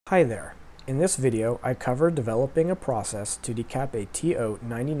Hi there. In this video, I covered developing a process to decap a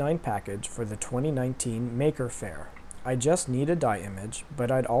ul914 package for the 2019 Maker Faire. I just need a die image,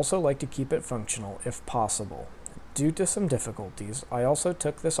 but I'd also like to keep it functional if possible. Due to some difficulties, I also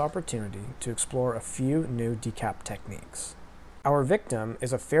took this opportunity to explore a few new decap techniques. Our victim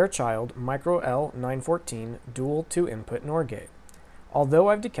is a Fairchild Micro ul914 dual 2-input NOR gate. Although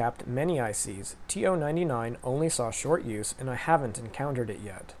I've decapped many ICs, ul914 only saw short use and I haven't encountered it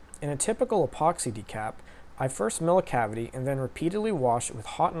yet. In a typical epoxy decap, I first mill a cavity and then repeatedly wash with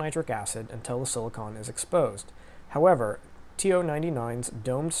hot nitric acid until the silicon is exposed. However, ul914's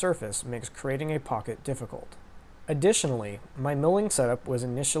domed surface makes creating a pocket difficult. Additionally, my milling setup was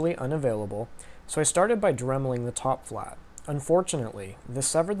initially unavailable, so I started by dremeling the top flat. Unfortunately, this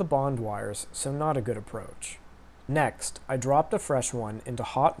severed the bond wires, so not a good approach. Next, I dropped a fresh one into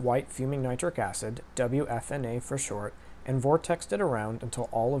hot white fuming nitric acid, WFNA for short, and vortexed it around until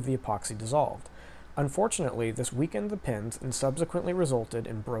all of the epoxy dissolved. Unfortunately, this weakened the pins and subsequently resulted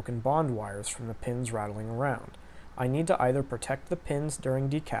in broken bond wires from the pins rattling around. I need to either protect the pins during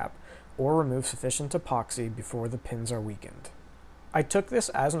decap or remove sufficient epoxy before the pins are weakened. I took this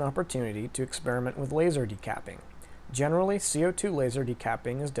as an opportunity to experiment with laser decapping. Generally, CO2 laser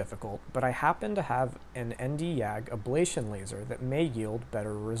decapping is difficult, but I happen to have an ND-YAG ablation laser that may yield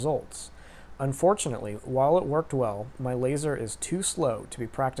better results. Unfortunately, while it worked well, my laser is too slow to be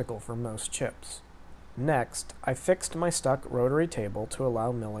practical for most chips. Next, I fixed my stuck rotary table to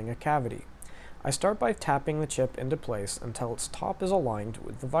allow milling a cavity. I start by tapping the chip into place until its top is aligned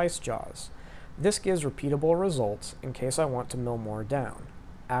with the vice jaws. This gives repeatable results in case I want to mill more down.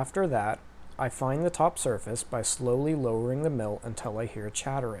 After that, I find the top surface by slowly lowering the mill until I hear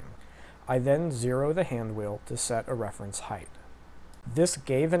chattering. I then zero the hand wheel to set a reference height. This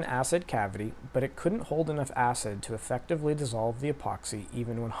gave an acid cavity, but it couldn't hold enough acid to effectively dissolve the epoxy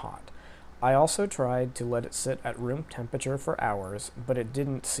even when hot. I also tried to let it sit at room temperature for hours, but it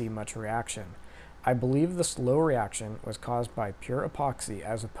didn't see much reaction. I believe the slow reaction was caused by pure epoxy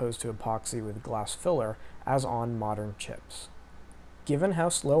as opposed to epoxy with glass filler as on modern chips. Given how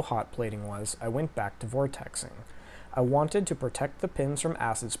slow hot plating was, I went back to vortexing. I wanted to protect the pins from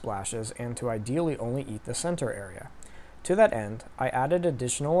acid splashes and to ideally only eat the center area. To that end, I added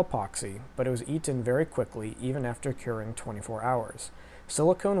additional epoxy, but it was eaten very quickly even after curing 24 hours.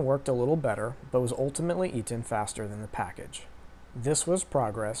 Silicone worked a little better, but was ultimately eaten faster than the package. This was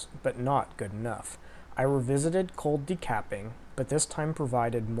progress, but not good enough. I revisited cold decapping, but this time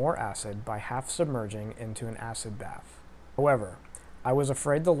provided more acid by half submerging into an acid bath. However, I was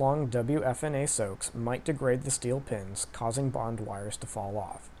afraid the long WFNA soaks might degrade the steel pins, causing bond wires to fall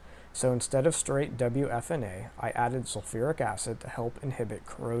off. So instead of straight WFNA, I added sulfuric acid to help inhibit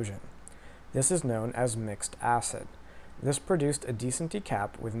corrosion. This is known as mixed acid. This produced a decent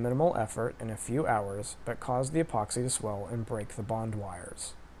decap with minimal effort in a few hours, but caused the epoxy to swell and break the bond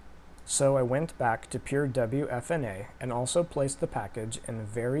wires. So I went back to pure WFNA and also placed the package in a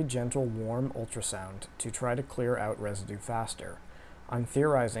very gentle warm ultrasound to try to clear out residue faster. I'm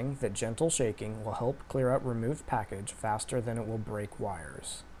theorizing that gentle shaking will help clear out removed package faster than it will break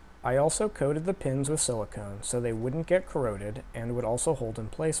wires. I also coated the pins with silicone so they wouldn't get corroded and would also hold in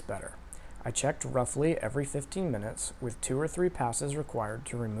place better. I checked roughly every 15 minutes with 2 or 3 passes required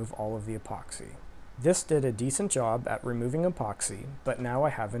to remove all of the epoxy. This did a decent job at removing epoxy, but now I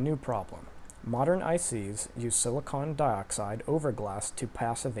have a new problem. Modern ICs use silicon dioxide over glass to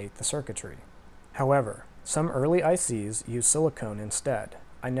passivate the circuitry. However, some early ICs use silicone instead.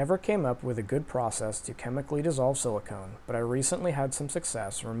 I never came up with a good process to chemically dissolve silicone, but I recently had some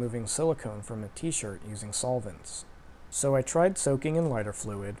success removing silicone from a t-shirt using solvents. So I tried soaking in lighter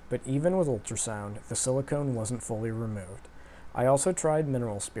fluid, but even with ultrasound, the silicone wasn't fully removed. I also tried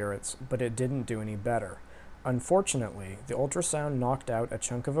mineral spirits, but it didn't do any better. Unfortunately, the ultrasound knocked out a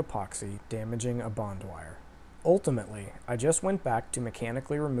chunk of epoxy, damaging a bond wire. Ultimately, I just went back to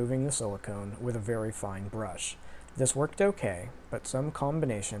mechanically removing the silicone with a very fine brush. This worked okay, but some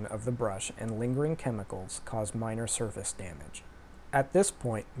combination of the brush and lingering chemicals caused minor surface damage. At this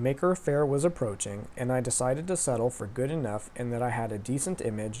point, Maker Faire was approaching, and I decided to settle for good enough in that I had a decent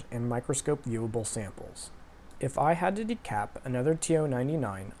image and microscope viewable samples. If I had to decap another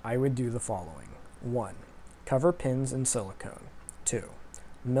ul914, I would do the following. 1. Cover pins in silicone. 2.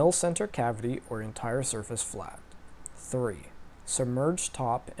 Mill center cavity or entire surface flat. 3. Submerge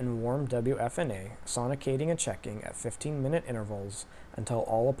top in warm WFNA, sonicating and checking at 15-minute intervals until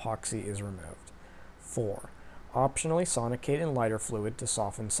all epoxy is removed. 4. Optionally sonicate in lighter fluid to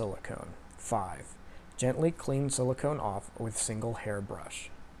soften silicone. 5. Gently clean silicone off with single hair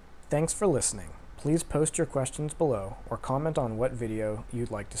brush. Thanks for listening. Please post your questions below or comment on what video you'd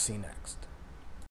like to see next.